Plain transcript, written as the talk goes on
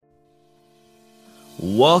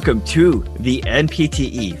Welcome to the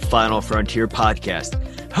NPTE Final Frontier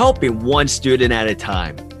podcast, helping one student at a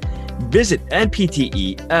time. Visit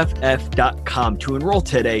npteff.com to enroll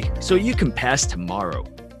today so you can pass tomorrow.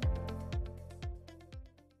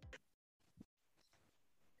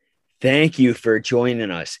 Thank you for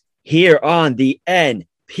joining us here on the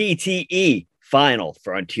NPTE Final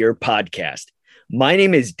Frontier podcast. My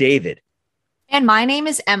name is David. And my name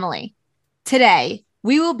is Emily. Today,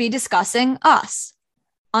 we will be discussing us.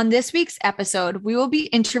 On this week's episode, we will be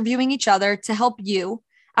interviewing each other to help you,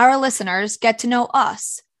 our listeners, get to know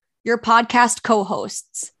us, your podcast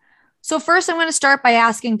co-hosts. So first, I'm going to start by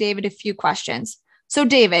asking David a few questions. So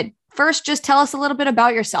David, first, just tell us a little bit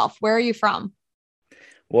about yourself. Where are you from?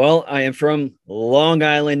 Well, I am from Long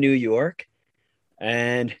Island, New York.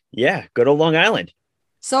 And yeah, good old Long Island.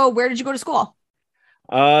 So where did you go to school?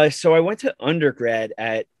 So I went to undergrad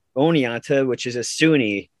at Oneonta, which is a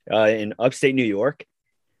SUNY in upstate New York.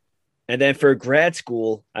 And then for grad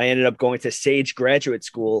school, I ended up going to Sage Graduate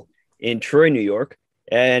School in Troy, New York.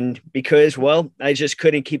 And because, well, I just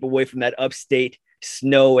couldn't keep away from that upstate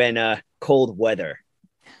snow and cold weather,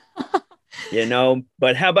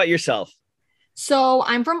 But how about yourself? So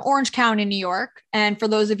I'm from Orange County, New York. And for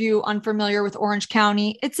those of you unfamiliar with Orange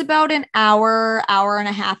County, it's about an hour and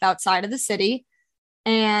a half outside of the city.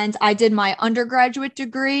 And I did my undergraduate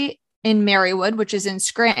degree in Marywood, which is in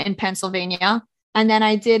Scranton, Pennsylvania. And then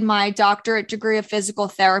I did my doctorate degree of physical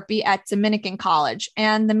therapy at Dominican College.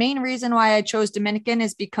 And the main reason why I chose Dominican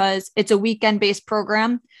is because it's a weekend-based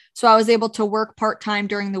program. So I was able to work part-time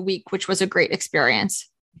during the week, which was a great experience.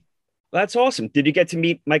 That's awesome. Did you get to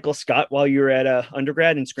meet Michael Scott while you were at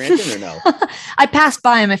undergrad in Scranton or no? I passed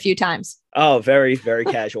by him a few times. Oh, very, very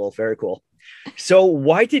casual. Very cool. So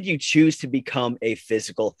why did you choose to become a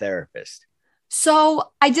physical therapist?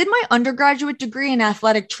 So I did my undergraduate degree in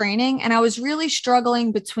athletic training, and I was really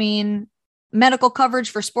struggling between medical coverage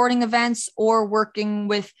for sporting events or working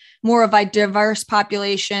with more of a diverse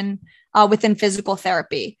population within physical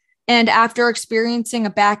therapy. And after experiencing a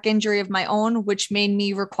back injury of my own, which made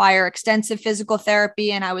me require extensive physical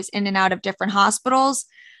therapy, and I was in and out of different hospitals,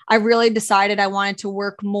 I really decided I wanted to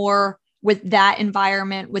work more with that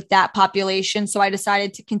environment, with that population. So I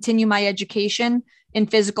decided to continue my education in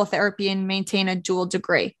physical therapy and maintain a dual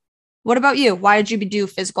degree. What about you? Why did you do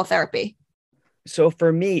physical therapy? So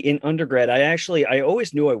for me in undergrad, I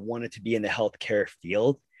always knew I wanted to be in the healthcare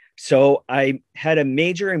field. So I had a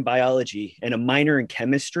major in biology and a minor in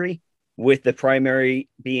chemistry, with the primary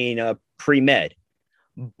being pre-med.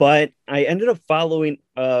 But I ended up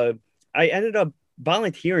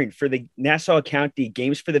volunteering for the Nassau County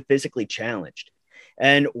Games for the Physically Challenged.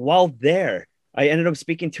 And while there, I ended up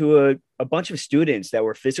speaking to a bunch of students that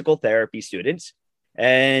were physical therapy students,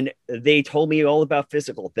 and they told me all about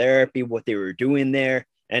physical therapy, what they were doing there,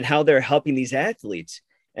 and how they're helping these athletes.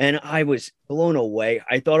 And I was blown away.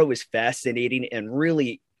 I thought it was fascinating and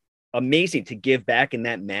really amazing to give back in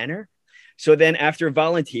that manner. So then after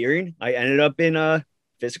volunteering, I ended up in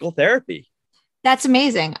physical therapy. That's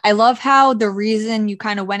amazing. I love how the reason you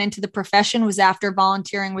kind of went into the profession was after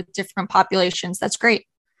volunteering with different populations. That's great.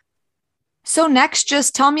 So next,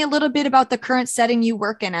 just tell me a little bit about the current setting you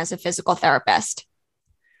work in as a physical therapist.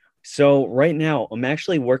 So right now, I'm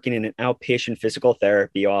actually working in an outpatient physical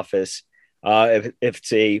therapy office. If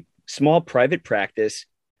it's a small private practice,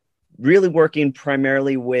 really working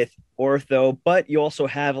primarily with ortho, but you also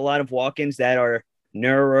have a lot of walk-ins that are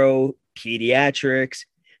neuro, pediatrics.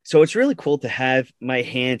 So it's really cool to have my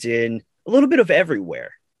hands in a little bit of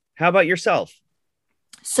everywhere. How about yourself?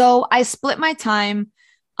 So I split my time.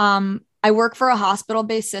 I work for a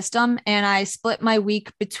hospital-based system, and I split my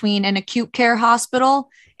week between an acute care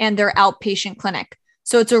hospital and their outpatient clinic.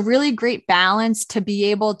 So it's a really great balance to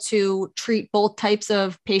be able to treat both types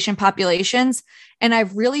of patient populations. And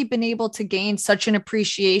I've really been able to gain such an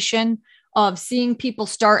appreciation of seeing people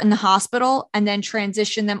start in the hospital and then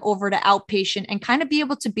transition them over to outpatient and kind of be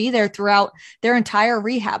able to be there throughout their entire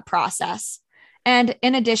rehab process. And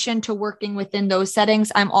in addition to working within those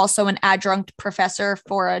settings, I'm also an adjunct professor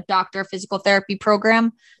for a doctor of physical therapy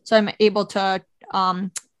program. So I'm able to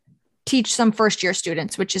teach some first-year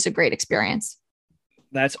students, which is a great experience.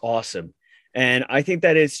 That's awesome. And I think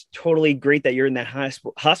that is totally great that you're in that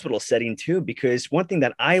hospital setting too, because one thing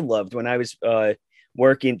that I loved when I was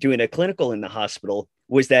doing a clinical in the hospital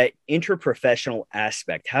was that interprofessional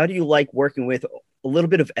aspect. How do you like working with a little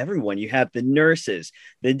bit of everyone? You have the nurses,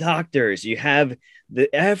 the doctors, you have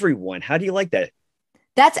everyone. How do you like that?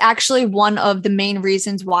 That's actually one of the main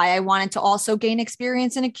reasons why I wanted to also gain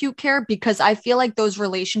experience in acute care, because I feel like those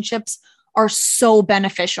relationships are so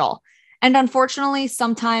beneficial. And unfortunately,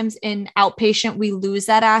 sometimes in outpatient, we lose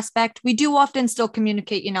that aspect. We do often still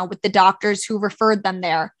communicate, with the doctors who referred them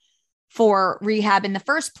there for rehab in the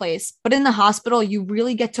first place. But in the hospital, you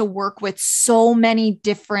really get to work with so many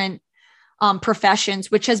different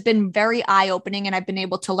professions, which has been very eye-opening, and I've been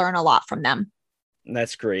able to learn a lot from them.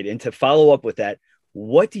 That's great. And to follow up with that,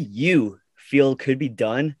 what do you feel could be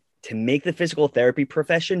done to make the physical therapy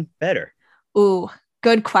profession better? Ooh,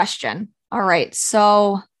 good question. All right.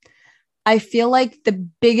 So I feel like the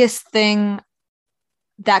biggest thing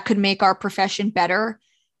that could make our profession better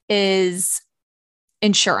is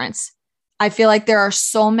insurance. I feel like there are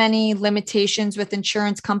so many limitations with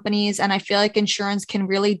insurance companies, and I feel like insurance can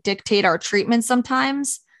really dictate our treatment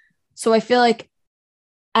sometimes. So I feel like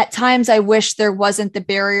at times I wish there wasn't the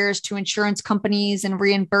barriers to insurance companies and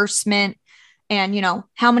reimbursement and,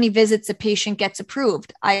 how many visits a patient gets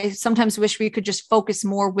approved. I sometimes wish we could just focus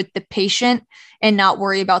more with the patient and not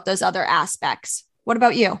worry about those other aspects. What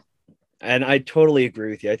about you? And I totally agree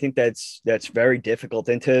with you. I think that's very difficult.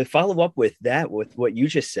 And to follow up with that, with what you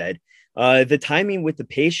just said, the timing with the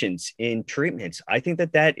patients in treatments, I think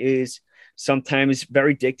that is sometimes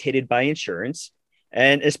very dictated by insurance,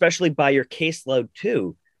 and especially by your caseload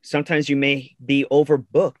too. Sometimes you may be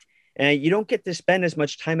overbooked and you don't get to spend as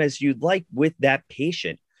much time as you'd like with that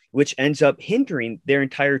patient, which ends up hindering their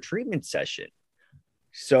entire treatment session.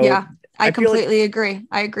 So yeah, I completely agree.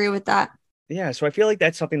 I agree with that. Yeah, so I feel like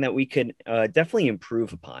that's something that we can definitely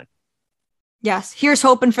improve upon. Yes, here's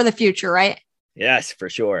hoping for the future, right? Yes, for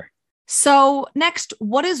sure. So next,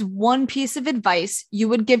 what is one piece of advice you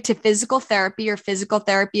would give to physical therapy or physical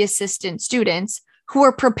therapy assistant students who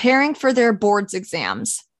are preparing for their boards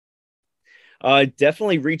exams?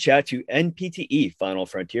 Definitely reach out to NPTE Final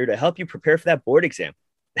Frontier to help you prepare for that board exam.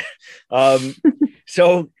 um,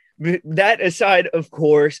 so that aside, of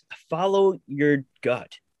course, follow your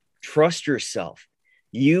gut. Trust yourself.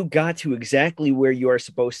 You got to exactly where you are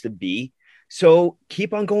supposed to be. So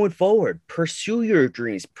keep on going forward. Pursue your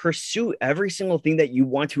dreams. Pursue every single thing that you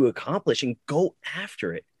want to accomplish and go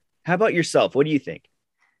after it. How about yourself? What do you think?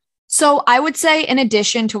 So I would say, in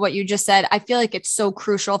addition to what you just said, I feel like it's so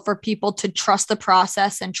crucial for people to trust the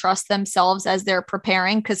process and trust themselves as they're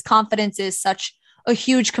preparing, because confidence is such a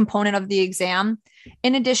huge component of the exam.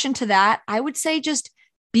 In addition to that, I would say just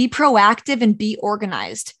be proactive and be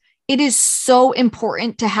organized. It is so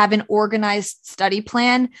important to have an organized study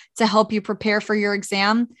plan to help you prepare for your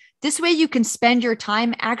exam. This way you can spend your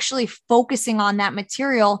time actually focusing on that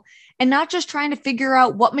material and not just trying to figure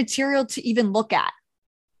out what material to even look at.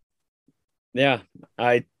 Yeah,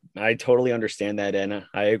 I totally understand that, Anna.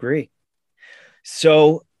 I agree.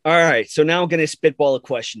 So, all right. So now I'm going to spitball a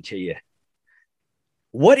question to you.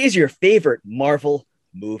 What is your favorite Marvel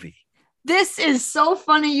movie? This is so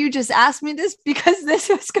funny you just asked me this, because this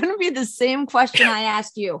was going to be the same question I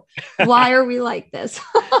asked you. Why are we like this?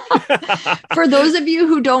 For those of you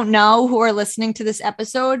who don't know, who are listening to this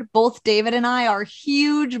episode, both David and I are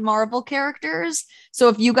huge Marvel characters. So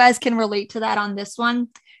if you guys can relate to that on this one,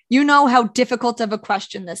 you know how difficult of a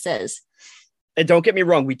question this is. And don't get me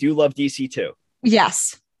wrong, we do love DC too.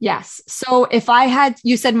 Yes. So if I had,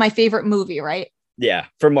 you said my favorite movie, right? Yeah,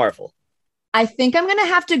 for Marvel. I think I'm going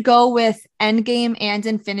to have to go with Endgame and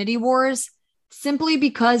Infinity Wars, simply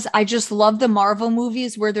because I just love the Marvel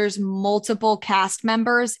movies where there's multiple cast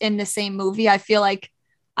members in the same movie. I feel like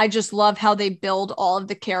I just love how they build all of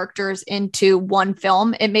the characters into one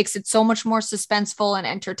film. It makes it so much more suspenseful and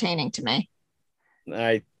entertaining to me.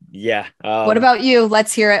 What about you?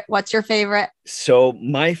 Let's hear it. What's your favorite? So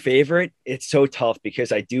my favorite, it's so tough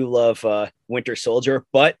because I do love Winter Soldier,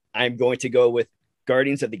 but I'm going to go with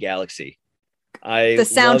Guardians of the Galaxy. The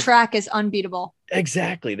soundtrack is unbeatable.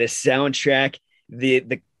 Exactly. The soundtrack,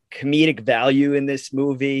 the comedic value in this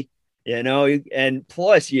movie, and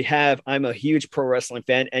plus I'm a huge pro wrestling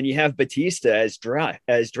fan, and you have Batista as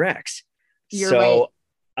Drax. You're right.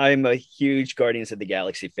 I'm a huge Guardians of the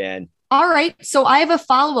Galaxy fan. All right. So I have a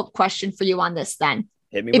follow-up question for you on this then.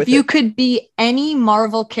 Hit me with it. If you could be any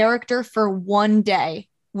Marvel character for one day,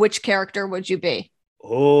 which character would you be?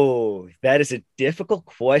 Oh, that is a difficult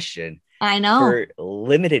question. I know. For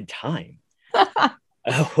limited time.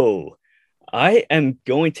 Oh, I am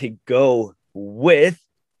going to go with,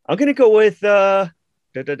 I'll go with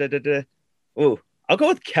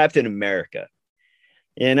Captain America.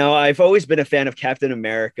 I've always been a fan of Captain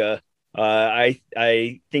America.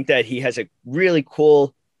 I think that he has a really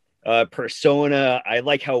cool persona. I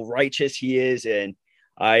like how righteous he is, and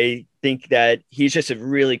I think that he's just a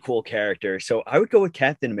really cool character. So I would go with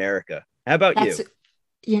Captain America. How about you?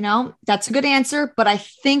 That's a good answer, but I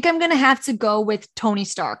think I'm going to have to go with Tony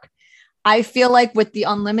Stark. I feel like with the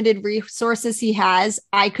unlimited resources he has,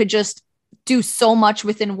 I could just do so much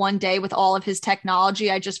within one day with all of his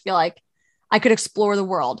technology. I just feel like I could explore the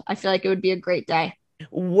world. I feel like it would be a great day.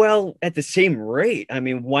 Well, at the same rate, I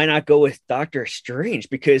mean, why not go with Doctor Strange?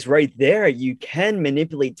 Because right there, you can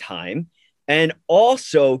manipulate time and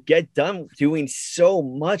also get done doing so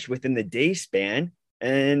much within the day span.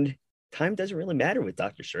 And time doesn't really matter with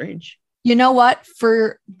Doctor Strange. You know what?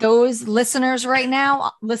 For those listeners right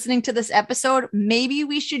now listening to this episode, maybe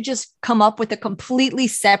we should just come up with a completely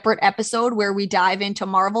separate episode where we dive into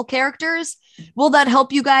Marvel characters. Will that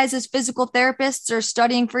help you guys as physical therapists or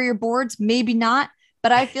studying for your boards? Maybe not.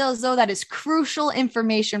 But I feel as though that is crucial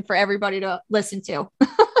information for everybody to listen to.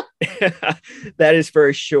 That is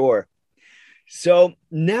for sure. So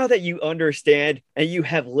now that you understand and you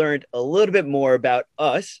have learned a little bit more about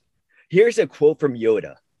us, here's a quote from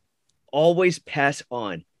Yoda. Always pass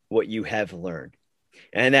on what you have learned.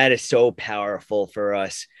 And that is so powerful for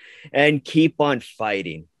us. And keep on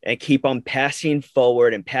fighting and keep on passing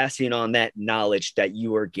forward and passing on that knowledge that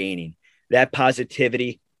you are gaining. That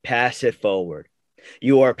positivity, pass it forward.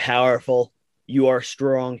 You are powerful. You are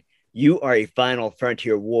strong. You are a final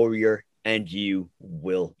frontier warrior, and you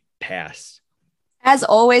will pass. As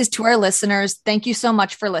always, to our listeners, thank you so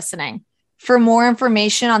much for listening. For more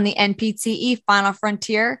information on the NPTE Final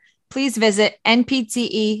Frontier, please visit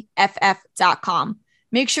npteff.com.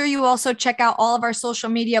 Make sure you also check out all of our social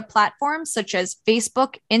media platforms such as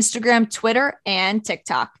Facebook, Instagram, Twitter, and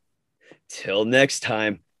TikTok. Till next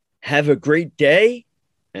time, have a great day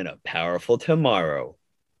and a powerful tomorrow.